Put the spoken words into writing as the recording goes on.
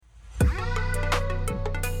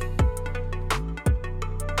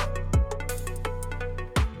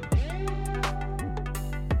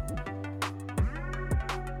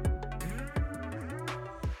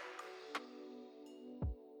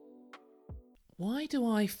Why do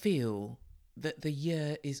I feel that the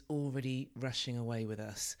year is already rushing away with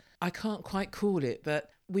us? I can't quite call it, but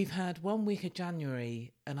we've had 1 week of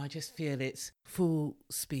January and I just feel it's full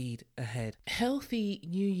speed ahead. Healthy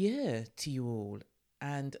New Year to you all,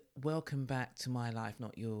 and welcome back to My Life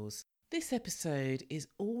Not Yours. This episode is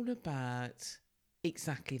all about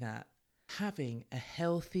exactly that, having a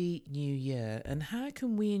healthy new year, and how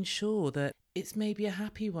can we ensure that it's maybe a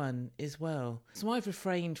happy one as well. So I've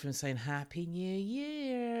refrained from saying Happy New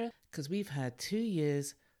Year because we've had 2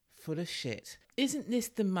 years full of shit. Isn't this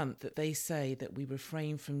the month that they say that we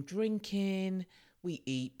refrain from drinking, we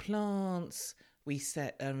eat plants, we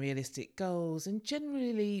set unrealistic goals and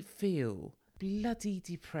generally feel bloody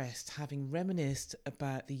depressed having reminisced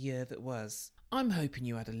about the year that was? I'm hoping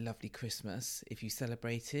you had a lovely Christmas if you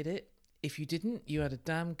celebrated it. If you didn't, you had a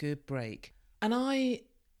damn good break. And I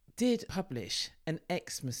did publish an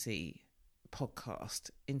Xmas-y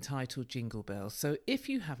podcast entitled Jingle Bells. So if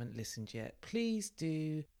you haven't listened yet, please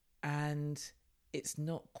do. And it's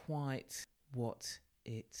not quite what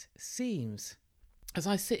it seems. As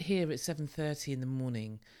I sit here at 7:30 in the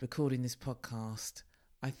morning recording this podcast,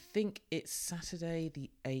 I think it's Saturday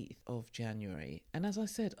the 8th of January. And as I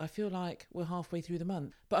said, I feel like we're halfway through the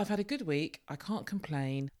month. But I've had a good week, I can't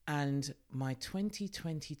complain, and my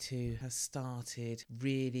 2022 has started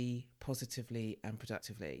really positively and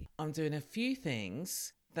productively. I'm doing a few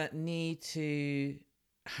things that need to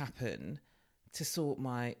happen to sort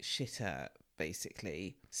my shit out,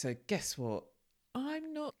 basically. So guess what?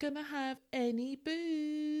 I'm not going to have any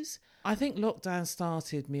booze. I think lockdown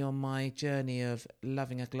started me on my journey of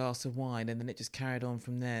loving a glass of wine, and then it just carried on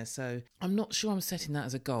from there. So I'm not sure I'm setting that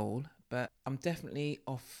as a goal, but I'm definitely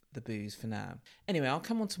off the booze for now. Anyway, I'll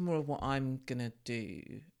come on to more of what I'm going to do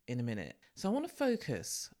in a minute. So I want to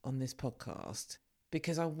focus on this podcast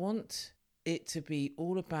because I want it to be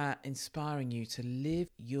all about inspiring you to live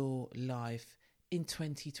your life in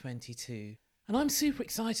 2022. And I'm super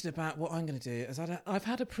excited about what I'm going to do, as I've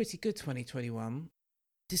had a pretty good 2021,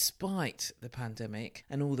 despite the pandemic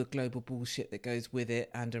and all the global bullshit that goes with it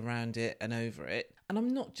and around it and over it. And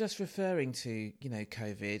I'm not just referring to,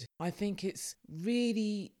 COVID. I think it's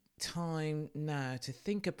really time now to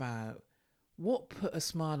think about what put a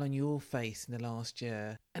smile on your face in the last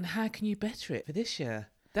year and how can you better it for this year?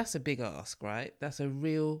 That's a big ask, right? That's a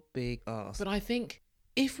real big ask. But I think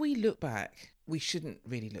if we look back, we shouldn't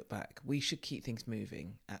really look back. We should keep things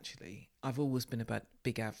moving, actually. I've always been a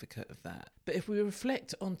big advocate of that. But if we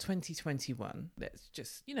reflect on 2021, let's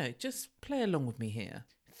just play along with me here.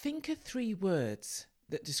 Think of 3 words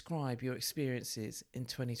that describe your experiences in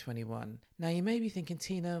 2021. Now, you may be thinking,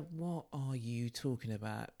 Tina, what are you talking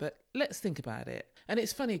about? But let's think about it. And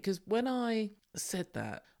it's funny because when I said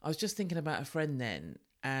that, I was just thinking about a friend then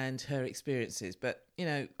and her experiences. But,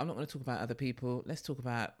 I'm not going to talk about other people. Let's talk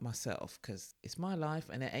about myself because it's my life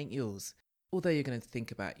and it ain't yours. Although you're going to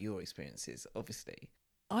think about your experiences, obviously.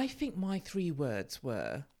 I think my 3 words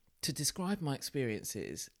were to describe my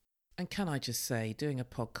experiences. And can I just say, doing a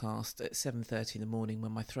podcast at 7:30 in the morning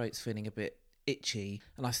when my throat's feeling a bit itchy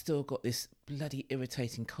and I've still got this bloody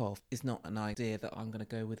irritating cough is not an idea that I'm going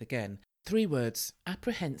to go with again. 3 words: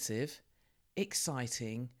 apprehensive,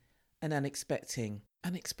 exciting, and unexpected.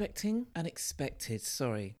 Unexpected,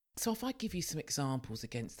 sorry. So if I give you some examples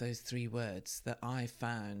against those 3 words that I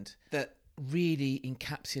found that really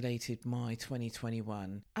encapsulated my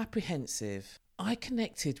 2021. Apprehensive. I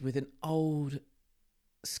connected with an old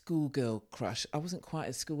schoolgirl crush. I wasn't quite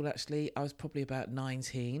at school, actually. I was probably about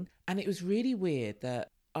 19. And it was really weird that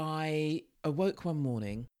I awoke one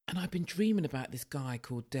morning and I'd been dreaming about this guy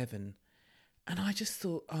called Devon. And I just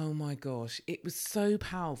thought, oh my gosh, it was so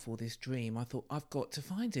powerful, this dream. I thought, I've got to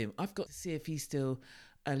find him. I've got to see if he's still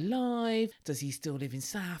alive. Does he still live in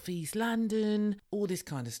South East London? All this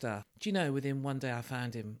kind of stuff. Do you know, within one day I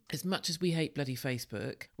found him. As much as we hate bloody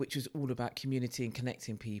Facebook, which was all about community and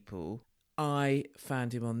connecting people, I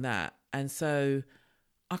found him on that. And so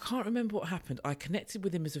I can't remember what happened. I connected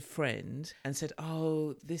with him as a friend and said,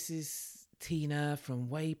 oh, this is Tina from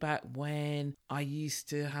way back when. I used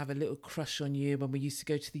to have a little crush on you when we used to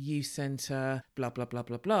go to the youth centre, blah, blah, blah,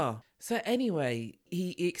 blah, blah. So anyway,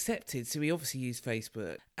 he accepted. So we obviously used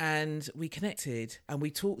Facebook and we connected and we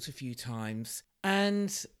talked a few times.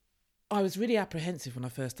 And I was really apprehensive when I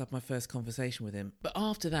first had my first conversation with him. But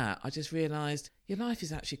after that, I just realised your life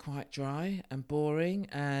is actually quite dry and boring.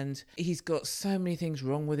 And he's got so many things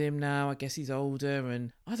wrong with him now. I guess he's older.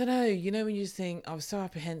 And I don't know, when you just think, I was so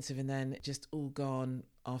apprehensive and then it just all gone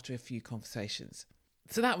after a few conversations.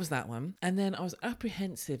 So that was that one. And then I was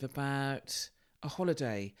apprehensive about a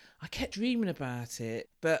holiday. I kept dreaming about it,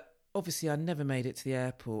 but obviously I never made it to the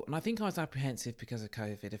airport, and I think I was apprehensive because of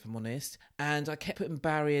COVID, if I'm honest. And I kept putting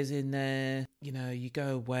barriers in there. You know, you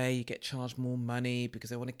go away, you get charged more money because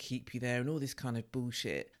they want to keep you there and all this kind of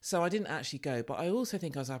bullshit. So I didn't actually go. But I also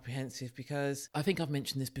think I was apprehensive because I think I've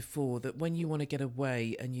mentioned this before, that when you want to get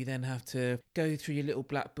away and you then have to go through your little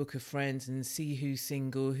black book of friends and see who's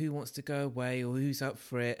single, who wants to go away or who's up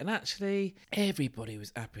for it. And actually, everybody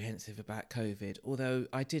was apprehensive about COVID, although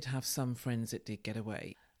I did have some friends that did get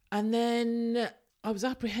away. And then I was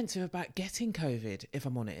apprehensive about getting COVID, if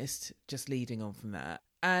I'm honest, just leading on from that.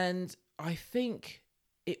 And I think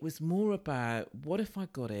it was more about, what if I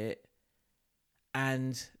got it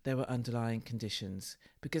and there were underlying conditions?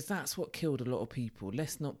 Because that's what killed a lot of people.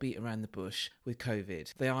 Let's not beat around the bush with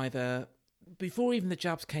COVID. They either, before even the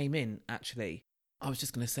jabs came in, actually, I was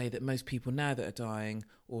just going to say that most people now that are dying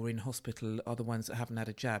or in hospital are the ones that haven't had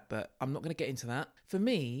a jab, but I'm not going to get into that. For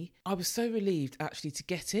me, I was so relieved actually to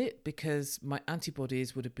get it because my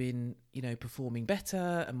antibodies would have been, you know, performing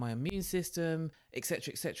better and my immune system,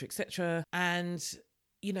 etc., etc., etc. And,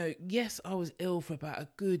 you know, yes, I was ill for about a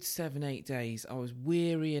good 7-8 days. I was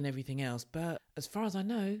weary and everything else, but as far as I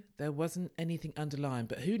know, there wasn't anything underlying.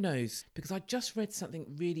 But who knows? Because I just read something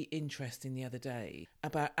really interesting the other day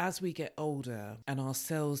about as we get older and our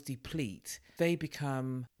cells deplete, they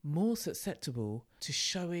become more susceptible to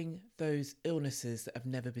showing those illnesses that have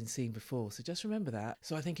never been seen before. So just remember that.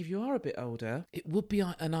 So I think if you are a bit older, it would be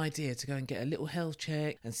an idea to go and get a little health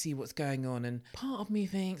check and see what's going on. And part of me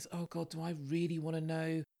thinks, oh God, do I really want to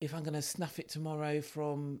know if I'm going to snuff it tomorrow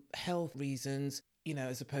from health reasons? You know,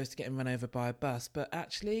 as opposed to getting run over by a bus. But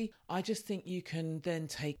actually, I just think you can then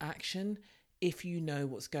take action if you know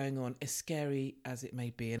what's going on, as scary as it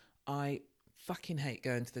may be. And I fucking hate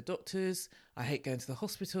going to the doctors. I hate going to the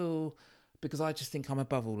hospital because I just think I'm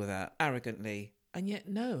above all of that, arrogantly. And yet,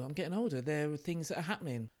 no, I'm getting older. There are things that are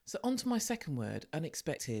happening. So on to my second word,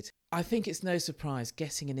 unexpected. I think it's no surprise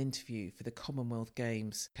getting an interview for the Commonwealth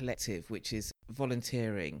Games Collective, which is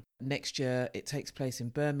volunteering. Next year, it takes place in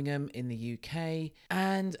Birmingham in the UK.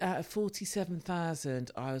 And out of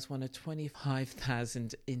 47,000, I was one of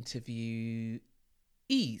 25,000 interviewees.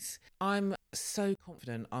 I'm so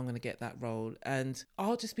confident I'm going to get that role, and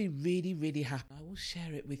I'll just be really, really happy. I will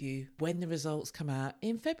share it with you when the results come out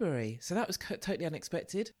in February. So that was totally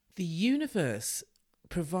unexpected. The universe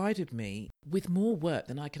provided me with more work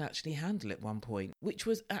than I could actually handle at one point, which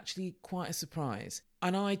was actually quite a surprise.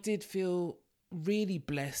 And I did feel really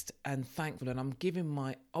blessed and thankful, and I'm giving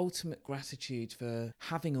my ultimate gratitude for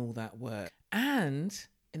having all that work. And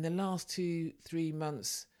in the last 2-3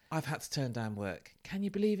 months, I've had to turn down work. Can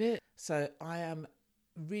you believe it? So I am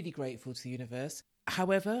really grateful to the universe.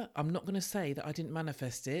 However, I'm not going to say that I didn't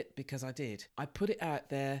manifest it, because I did. I put it out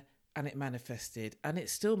there and it manifested, and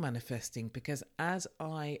it's still manifesting, because as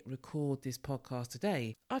I record this podcast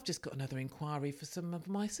today, I've just got another inquiry for some of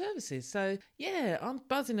my services. So yeah, I'm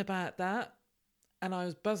buzzing about that. And I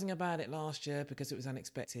was buzzing about it last year because it was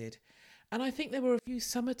unexpected. And I think there were a few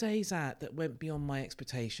summer days out that went beyond my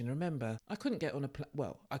expectation. Remember, I couldn't get on a plane.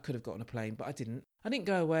 Well, I could have got on a plane, but I didn't. I didn't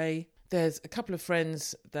go away. There's a couple of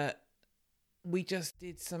friends that we just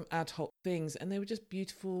did some ad hoc things, and they were just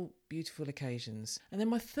beautiful, beautiful occasions. And then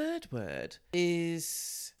my third word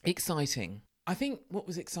is exciting. I think what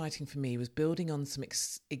was exciting for me was building on some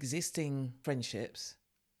existing friendships,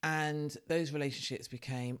 and those relationships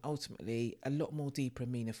became ultimately a lot more deeper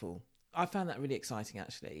and meaningful. I found that really exciting,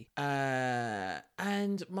 actually.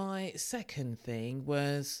 And my second thing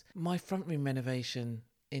was my front room renovation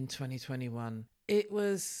in 2021. It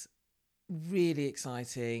was really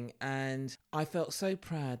exciting, and I felt so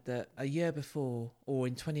proud that a year before, or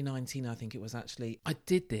in 2019, I think it was actually, I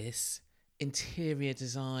did this interior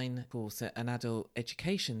design course at an adult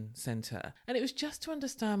education centre, and it was just to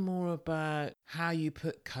understand more about how you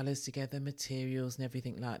put colours together, materials and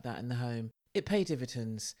everything like that in the home. It paid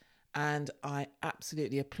dividends, and I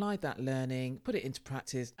absolutely applied that learning, put it into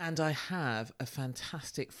practice, and I have a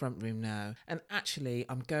fantastic front room now. And actually,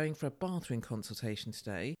 I'm going for a bathroom consultation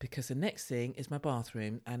today, because the next thing is my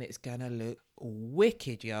bathroom, and it's gonna look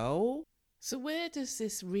wicked, yo. So where does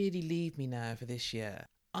this really leave me now for this year?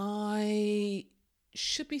 I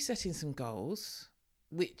should be setting some goals,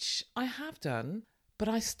 which I have done, but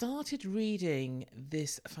I started reading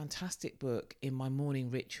this fantastic book in my morning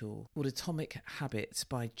ritual called Atomic Habits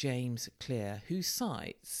by James Clear, who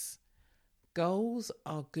cites, goals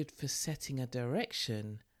are good for setting a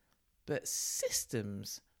direction, but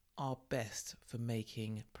systems are best for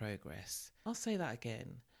making progress. I'll say that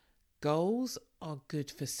again. Goals are good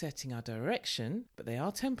for setting our direction, but they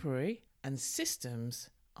are temporary, and systems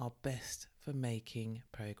are best for making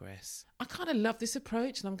progress. I kind of love this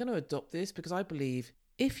approach, and I'm going to adopt this because I believe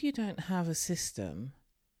if you don't have a system,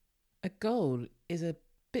 a goal is a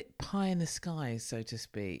bit pie in the sky, so to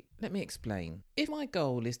speak. Let me explain. If my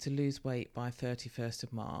goal is to lose weight by 31st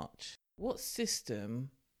of March, what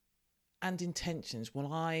system and intentions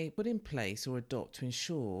will I put in place or adopt to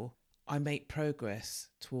ensure I make progress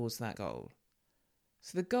towards that goal?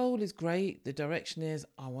 So the goal is great. The direction is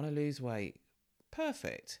I want to lose weight.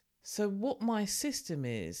 Perfect. So what my system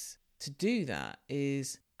is to do that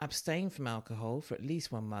is abstain from alcohol for at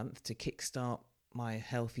least 1 month to kickstart my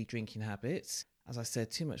healthy drinking habits. As I said,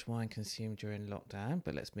 too much wine consumed during lockdown,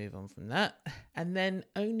 but let's move on from that. And then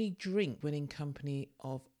only drink when in company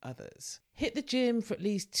of others. Hit the gym for at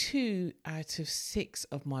least 2 out of 6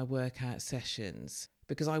 of my workout sessions,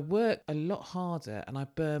 because I work a lot harder and I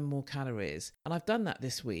burn more calories. And I've done that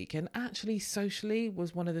this week. And actually socially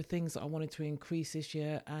was one of the things that I wanted to increase this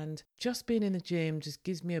year. And just being in the gym just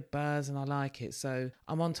gives me a buzz and I like it. So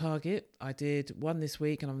I'm on target. I did 1 this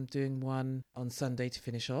week and I'm doing 1 on Sunday to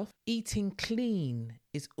finish off. Eating clean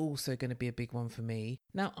is also going to be a big one for me.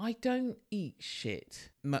 Now, I don't eat shit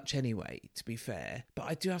much anyway, to be fair, but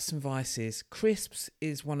I do have some vices. Crisps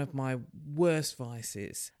is one of my worst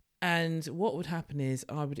vices. And what would happen is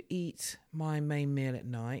I would eat my main meal at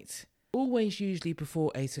night, always usually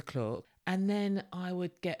before 8 o'clock. And then I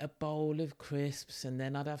would get a bowl of crisps and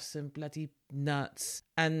then I'd have some bloody nuts.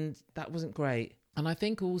 And that wasn't great. And I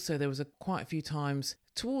think also there was quite a few times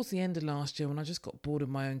towards the end of last year when I just got bored of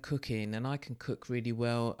my own cooking, and I can cook really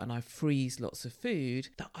well and I freeze lots of food,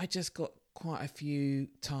 that I just got quite a few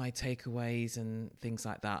Thai takeaways and things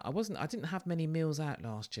like that. I didn't have many meals out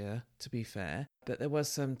last year, to be fair, but there was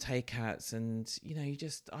some takeouts and,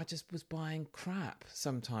 I just was buying crap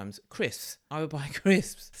sometimes. Crisps. I would buy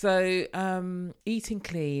crisps. So eating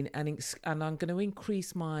clean and I'm going to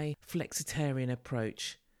increase my flexitarian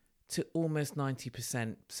approach to almost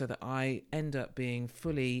 90% so that I end up being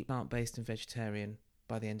fully plant-based and vegetarian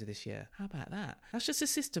by the end of this year. How about that? That's just a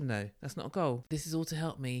system though. That's not a goal. This is all to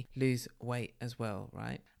help me lose weight as well,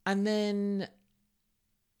 right? And then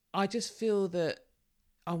I just feel that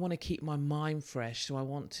I want to keep my mind fresh. So I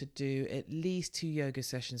want to do at least 2 yoga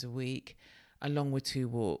sessions a week along with 2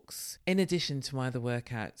 walks, in addition to my other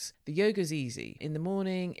workouts. The yoga's easy. In the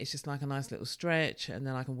morning, it's just like a nice little stretch, and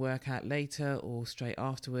then I can work out later or straight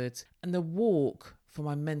afterwards. And the walk for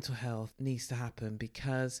my mental health needs to happen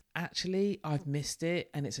because actually I've missed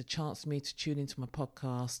it, and it's a chance for me to tune into my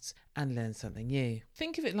podcasts and learn something new.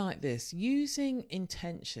 Think of it like this: using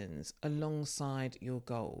intentions alongside your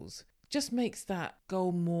goals just makes that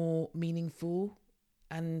goal more meaningful,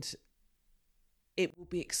 and it will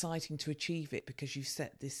be exciting to achieve it because you've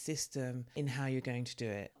set this system in how you're going to do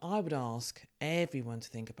it. I would ask everyone to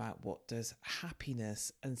think about what does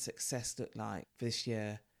happiness and success look like for this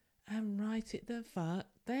year, and write it the fuck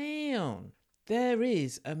down. There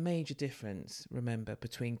is a major difference, remember,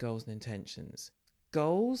 between goals and intentions.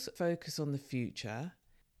 Goals focus on the future.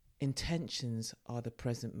 Intentions are the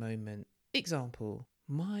present moment. Example: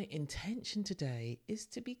 my intention today is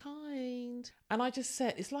to be kind. And I just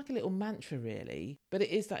said, it's like a little mantra really, but it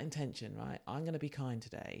is that intention, right? I'm going to be kind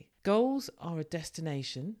today. Goals are a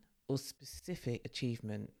destination or specific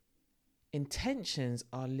achievement. Intentions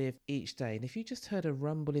are lived each day. And if you just heard a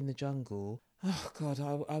rumble in the jungle, oh God,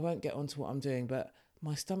 I won't get onto what I'm doing, but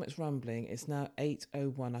my stomach's rumbling. It's now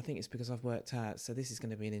 8:01. I think it's because I've worked out. So this is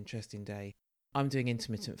going to be an interesting day. I'm doing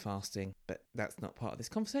intermittent fasting, but that's not part of this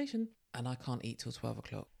conversation. And I can't eat till 12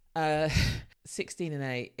 o'clock. 16 and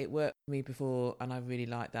 8, it worked for me before, and I really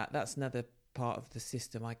like that. That's another part of the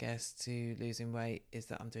system, I guess, to losing weight, is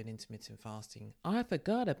that I'm doing intermittent fasting. I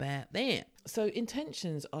forgot about that. So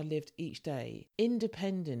intentions are lived each day,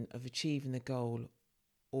 independent of achieving the goal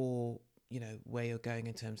or, where you're going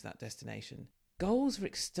in terms of that destination. Goals are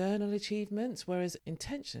external achievements, whereas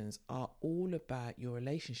intentions are all about your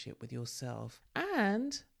relationship with yourself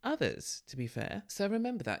and others, to be fair. So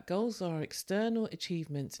remember that goals are external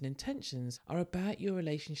achievements and intentions are about your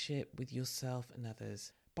relationship with yourself and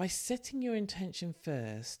others. By setting your intention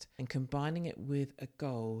first and combining it with a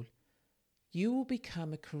goal, you will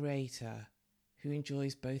become a creator who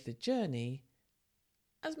enjoys both the journey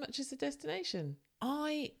as much as the destination.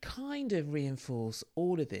 I kind of reinforce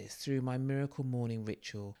all of this through my Miracle Morning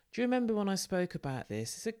ritual. Do you remember when I spoke about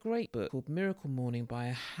this? It's a great book called Miracle Morning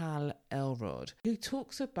by Hal Elrod, who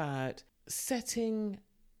talks about setting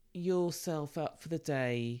yourself up for the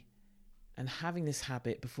day and having this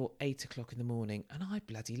habit before 8 o'clock in the morning. And I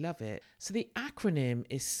bloody love it. So the acronym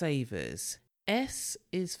is SAVERS. S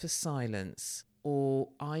is for silence. or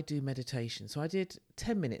I do meditation. So I did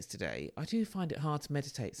 10 minutes today. I do find it hard to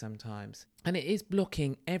meditate sometimes. And it is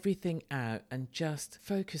blocking everything out and just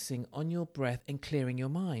focusing on your breath and clearing your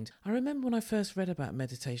mind. I remember when I first read about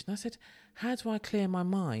meditation, I said, how do I clear my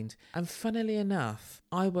mind? And funnily enough,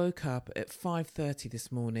 I woke up at 5:30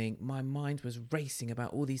 this morning. My mind was racing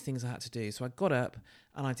about all these things I had to do. So I got up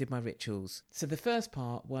and I did my rituals. So the first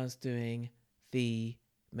part was doing the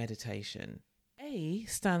meditation. A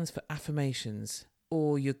stands for affirmations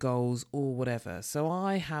or your goals or whatever. So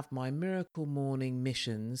I have my miracle morning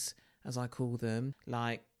missions, as I call them,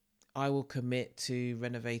 like I will commit to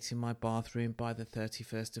renovating my bathroom by the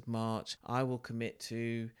 31st of March. I will commit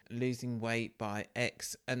to losing weight by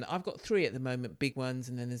X. And I've got 3 at the moment, big ones.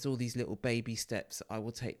 And then there's all these little baby steps I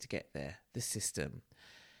will take to get there, the system.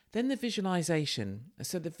 Then the visualization.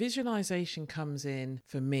 So the visualization comes in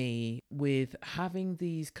for me with having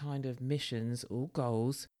these kind of missions or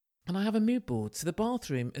goals. And I have a mood board. So the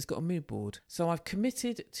bathroom has got a mood board. So I've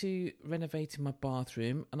committed to renovating my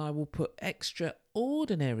bathroom and I will put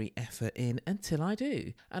extraordinary effort in until I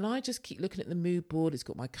do. And I just keep looking at the mood board. It's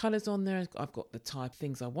got my colours on there. I've got the type of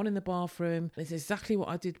things I want in the bathroom. It's exactly what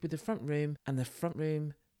I did with the front room. And the front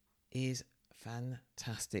room is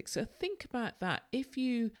fantastic. So think about that. If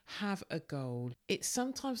you have a goal, it's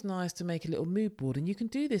sometimes nice to make a little mood board, and you can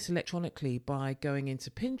do this electronically by going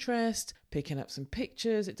into Pinterest, picking up some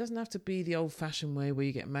pictures. It doesn't have to be the old-fashioned way where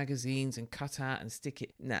you get magazines and cut out and stick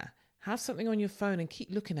it. Nah, have something on your phone and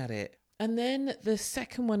keep looking at it. And then the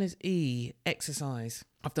second one is E, exercise.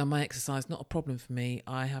 I've done my exercise, not a problem for me.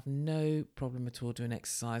 I have no problem at all doing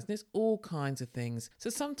exercise. And there's all kinds of things.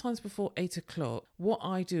 So sometimes before 8 o'clock, what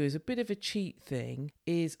I do is a bit of a cheat thing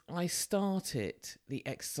is I start it, the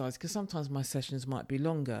exercise, because sometimes my sessions might be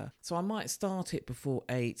longer. So I might start it before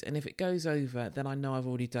 8. And if it goes over, then I know I've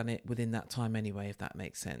already done it within that time anyway, if that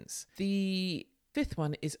makes sense. The 5th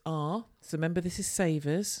one is R. So remember, this is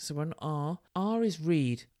savers. So we're on R. R is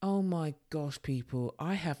read. Oh my gosh, people.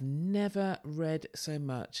 I have never read so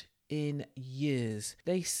much in years.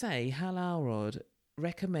 They say Hal Elrod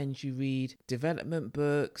recommends you read development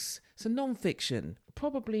books. So non-fiction,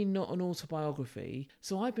 probably not an autobiography.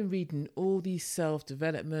 So I've been reading all these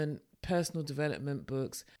self-development, personal development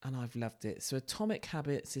books, and I've loved it. So Atomic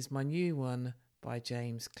Habits is my new one by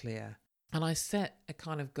James Clear. And I set a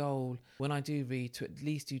kind of goal when I do read to at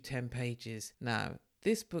least do 10 pages. Now,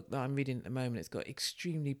 this book that I'm reading at the moment, it's got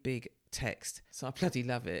extremely big text. So I bloody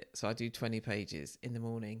love it. So I do 20 pages in the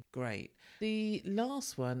morning. Great. The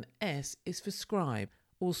last one, S, is for scribe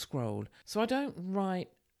or scroll. So I don't write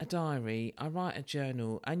a diary, I write a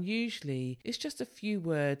journal, and usually it's just a few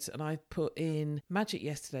words, and I put in magic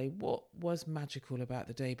yesterday. What was magical about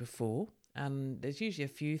the day before? And there's usually a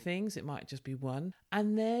few things. It might just be one.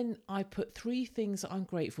 And then I put 3 things that I'm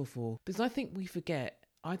grateful for, because I think we forget.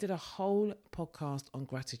 I did a whole podcast on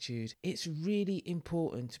gratitude. It's really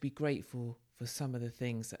important to be grateful for some of the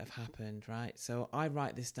things that have happened, right? So I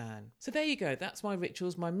write this down. So there you go. That's my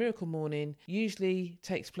rituals. My miracle morning usually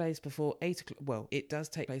takes place before 8 o'clock. Well, it does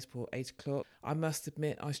take place before 8 o'clock. I must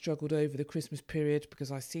admit I struggled over the Christmas period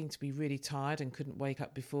because I seemed to be really tired and couldn't wake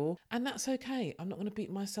up before. And that's okay. I'm not going to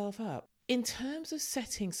beat myself up. In terms of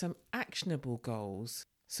setting some actionable goals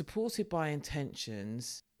supported by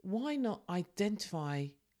intentions, why not identify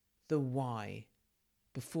the why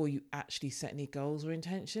before you actually set any goals or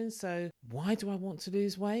intentions? So why do I want to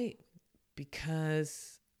lose weight?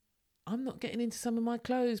 Because I'm not getting into some of my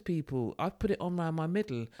clothes, people. I've put it on around my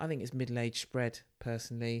middle. I think it's middle-aged spread,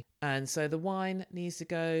 personally. And so the wine needs to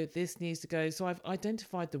go, this needs to go. So I've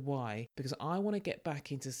identified the why because I want to get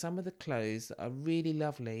back into some of the clothes that are really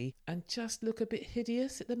lovely and just look a bit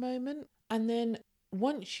hideous at the moment. And then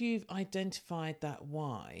once you've identified that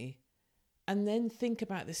why, and then think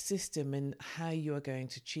about the system and how you are going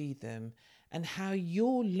to achieve them and how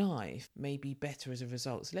your life may be better as a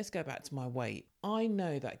result. So let's go back to my weight. I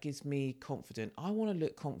know that gives me confidence. I want to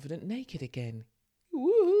look confident naked again.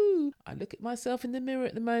 Woohoo! I look at myself in the mirror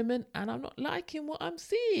at the moment and I'm not liking what I'm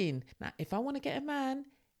seeing. Now, if I want to get a man,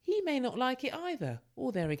 he may not like it either.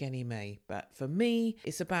 Or there again, he may. But for me,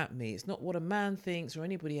 it's about me. It's not what a man thinks or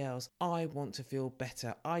anybody else. I want to feel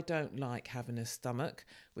better. I don't like having a stomach,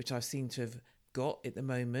 which I've seemed to have got at the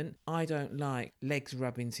moment. I don't like legs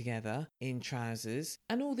rubbing together in trousers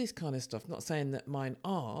and all this kind of stuff. Not saying that mine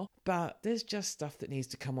are, but there's just stuff that needs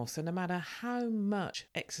to come off. So no matter how much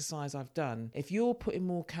exercise I've done, if you're putting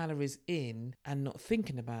more calories in and not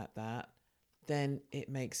thinking about that, then it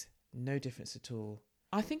makes no difference at all.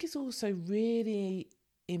 I think it's also really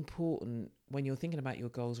important when you're thinking about your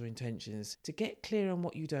goals or intentions to get clear on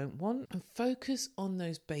what you don't want and focus on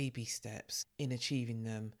those baby steps in achieving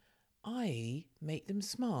them. I make them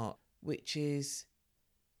smart, which is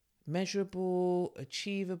measurable,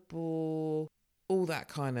 achievable, all that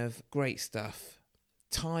kind of great stuff,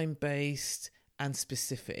 time-based and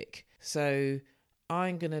specific. So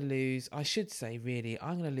I'm going to lose, I should say really,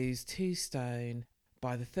 I'm going to lose 2 stone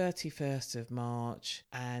by the 31st of March,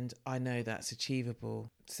 and I know that's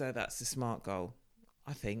achievable. So that's the SMART goal,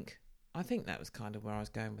 I think. I think that was kind of where I was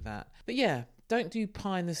going with that. But yeah, don't do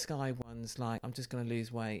pie in the sky ones like I'm just going to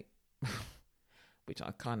lose weight, which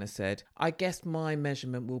I kind of said. I guess my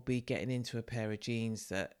measurement will be getting into a pair of jeans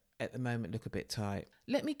that at the moment look a bit tight.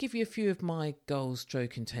 Let me give you a few of my goals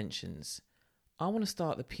stroke intentions. I want to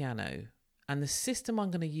start the piano, and the system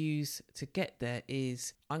I'm going to use to get there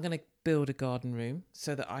is I'm going to build a garden room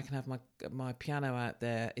so that I can have my piano out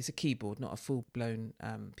there. It's a keyboard, not a full-blown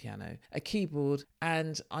piano. A keyboard,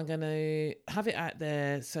 and I'm going to have it out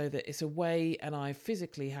there so that it's away and I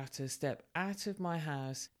physically have to step out of my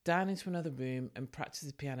house, down into another room and practice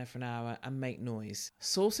the piano for an hour and make noise.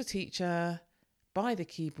 Source a teacher, buy the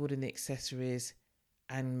keyboard and the accessories,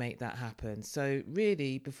 and make that happen. So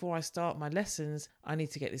really, before I start my lessons, I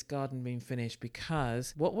need to get this garden room finished,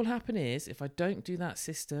 because what will happen is if I don't do that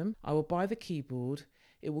system, I will buy the keyboard,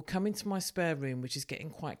 it will come into my spare room, which is getting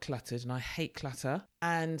quite cluttered, and I hate clutter.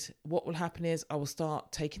 And what will happen is I will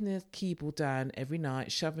start taking the keyboard down every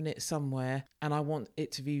night, shoving it somewhere, and I want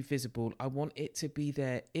it to be visible. I want it to be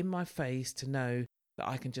there in my face to know that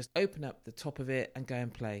I can just open up the top of it and go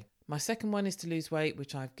and play. My second one is to lose weight,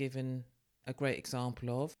 which I've given a great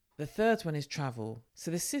example of. The third one is travel. So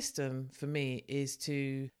the system for me is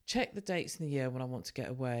to check the dates in the year when I want to get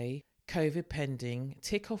away, COVID pending,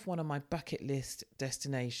 tick off one of my bucket list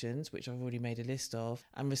destinations, which I've already made a list of,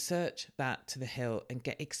 and research that to the hilt and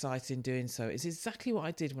get excited in doing so. It's exactly what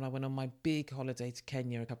I did when I went on my big holiday to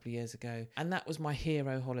Kenya a couple of years ago. And that was my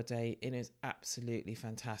hero holiday, and it was absolutely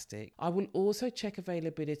fantastic. I will also check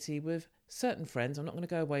availability with certain friends. I'm not going to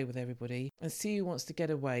go away with everybody, and see who wants to get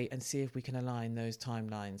away and see if we can align those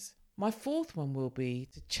timelines. My fourth one will be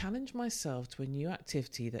to challenge myself to a new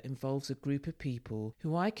activity that involves a group of people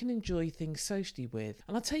who I can enjoy things socially with.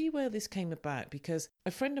 And I'll tell you where this came about, because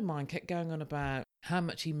a friend of mine kept going on about how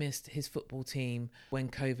much he missed his football team when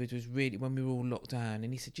COVID was really, when we were all locked down.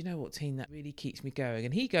 And he said, you know what, team, that really keeps me going.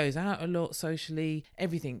 And he goes out a lot socially,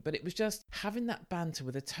 everything. But it was just having that banter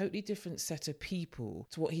with a totally different set of people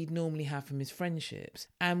to what he'd normally have from his friendships.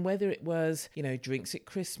 And whether it was, you know, drinks at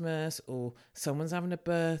Christmas, or someone's having a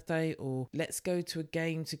birthday, or let's go to a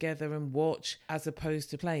game together and watch as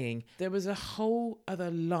opposed to playing, there was a whole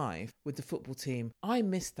other life with the football team. I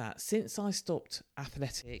missed that since I stopped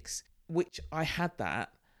athletics, which I had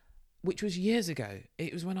that, which was years ago.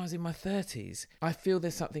 It was when I was in my 30s. I feel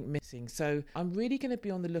there's something missing. So I'm really going to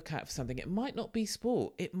be on the lookout for something. It might not be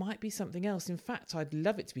sport. It might be something else. In fact, I'd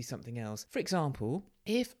love it to be something else. For example,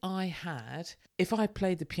 if I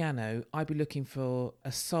played the piano, I'd be looking for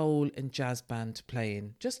a soul and jazz band to play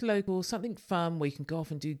in. Just local, something fun where you can go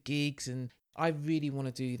off and do gigs, and I really want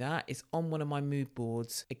to do that. It's on one of my mood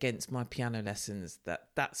boards against my piano lessons.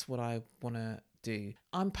 That's what I want to do.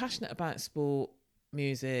 I'm passionate about sport,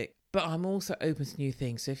 music, but I'm also open to new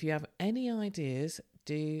things. So if you have any ideas,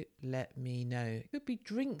 do let me know. It could be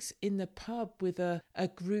drinks in the pub with a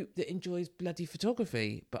group that enjoys bloody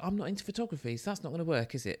photography, but I'm not into photography, so that's not going to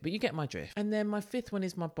work, is it? But you get my drift. And then my fifth one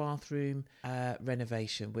is my bathroom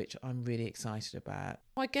renovation, which I'm really excited about.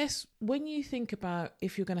 I guess when you think about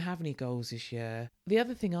if you're going to have any goals this year, the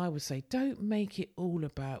other thing I would say, don't make it all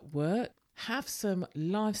about work. Have some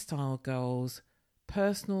lifestyle goals,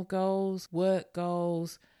 personal goals, work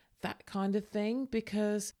goals, that kind of thing,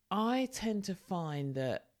 because I tend to find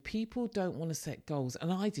that people don't want to set goals,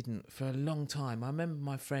 and I didn't for a long time. I remember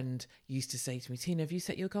my friend used to say to me, Tina, have you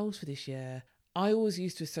set your goals for this year? I always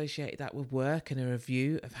used to associate that with work and a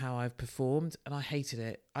review of how I've performed, and I hated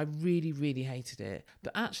it. I really, really hated it.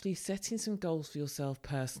 But actually setting some goals for yourself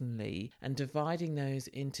personally and dividing those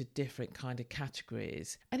into different kind of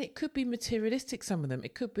categories. And it could be materialistic, some of them.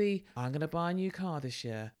 It could be, I'm going to buy a new car this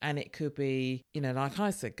year. And it could be, you know, like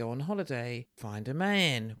I said, go on holiday, find a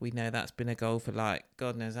man. We know that's been a goal for like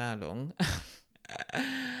God knows how long.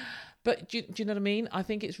 But do you know what I mean? I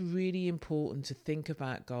think it's really important to think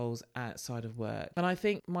about goals outside of work. And I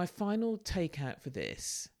think my final takeout for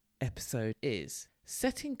this episode is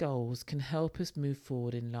setting goals can help us move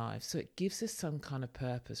forward in life. So it gives us some kind of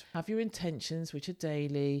purpose. Have your intentions, which are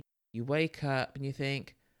daily. You wake up and you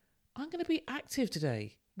think, I'm going to be active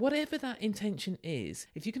today. Whatever that intention is,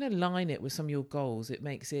 if you can align it with some of your goals, it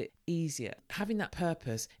makes it easier. Having that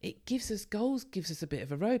purpose, it gives us goals, gives us a bit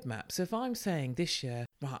of a roadmap. So if I'm saying this year,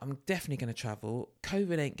 right, I'm definitely going to travel,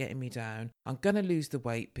 COVID ain't getting me down, I'm going to lose the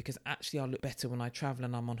weight because actually I'll look better when I travel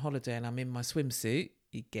and I'm on holiday and I'm in my swimsuit.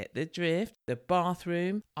 You get the drift. The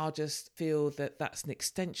bathroom, I'll just feel that that's an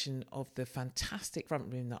extension of the fantastic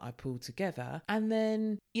front room that I pulled together. And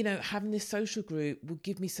then, having this social group will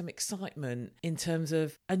give me some excitement in terms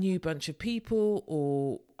of a new bunch of people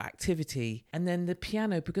or activity. And then the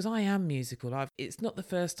piano, because I am musical. It's not the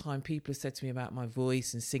first time people have said to me about my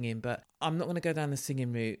voice and singing, but I'm not going to go down the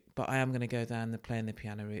singing route, but I am going to go down the playing the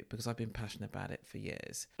piano route because I've been passionate about it for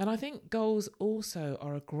years. And I think goals also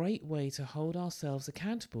are a great way to hold ourselves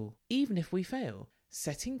accountable, even if we fail.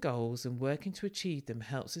 Setting goals and working to achieve them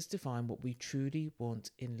helps us define what we truly want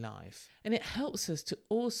in life. And it helps us to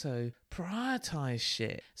also prioritize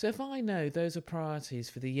shit. So if I know those are priorities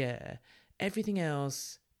for the year, everything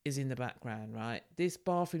else is in the background, right? This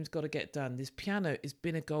bathroom's got to get done. This piano has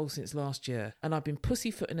been a goal since last year. And I've been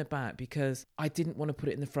pussyfooting about because I didn't want to put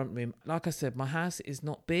it in the front room. Like I said, my house is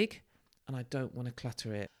not big and I don't want to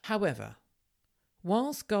clutter it. However,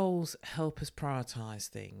 whilst goals help us prioritise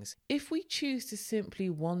things, if we choose to simply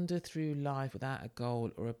wander through life without a goal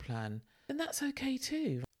or a plan, then that's okay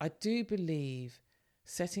too. I do believe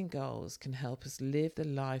setting goals can help us live the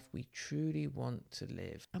life we truly want to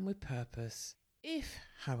live and with purpose. If,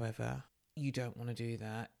 however, you don't want to do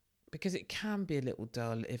that, because it can be a little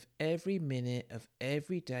dull if every minute of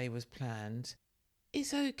every day was planned,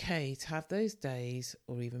 it's okay to have those days,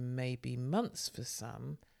 or even maybe months for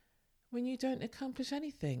some, when you don't accomplish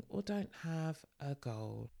anything or don't have a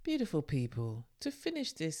goal. Beautiful people, to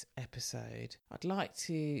finish this episode, I'd like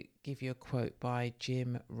to give you a quote by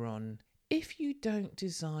Jim Rohn. If you don't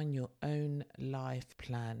design your own life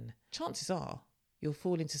plan, chances are you'll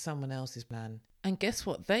fall into someone else's plan. And guess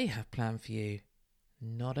what they have planned for you?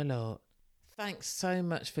 Not a lot. Thanks so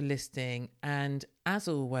much for listening. And as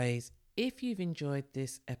always, if you've enjoyed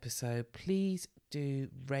this episode, please do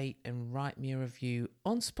rate and write me a review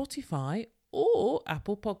on Spotify or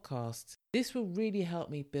Apple Podcasts. This will really help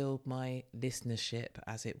me build my listenership,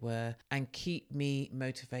 as it were, and keep me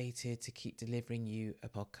motivated to keep delivering you a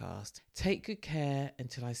podcast. Take good care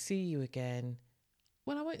until I see you again.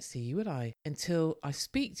 Well, I won't see you, will I? Until I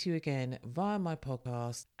speak to you again via my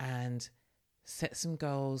podcast and set some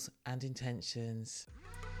goals and intentions.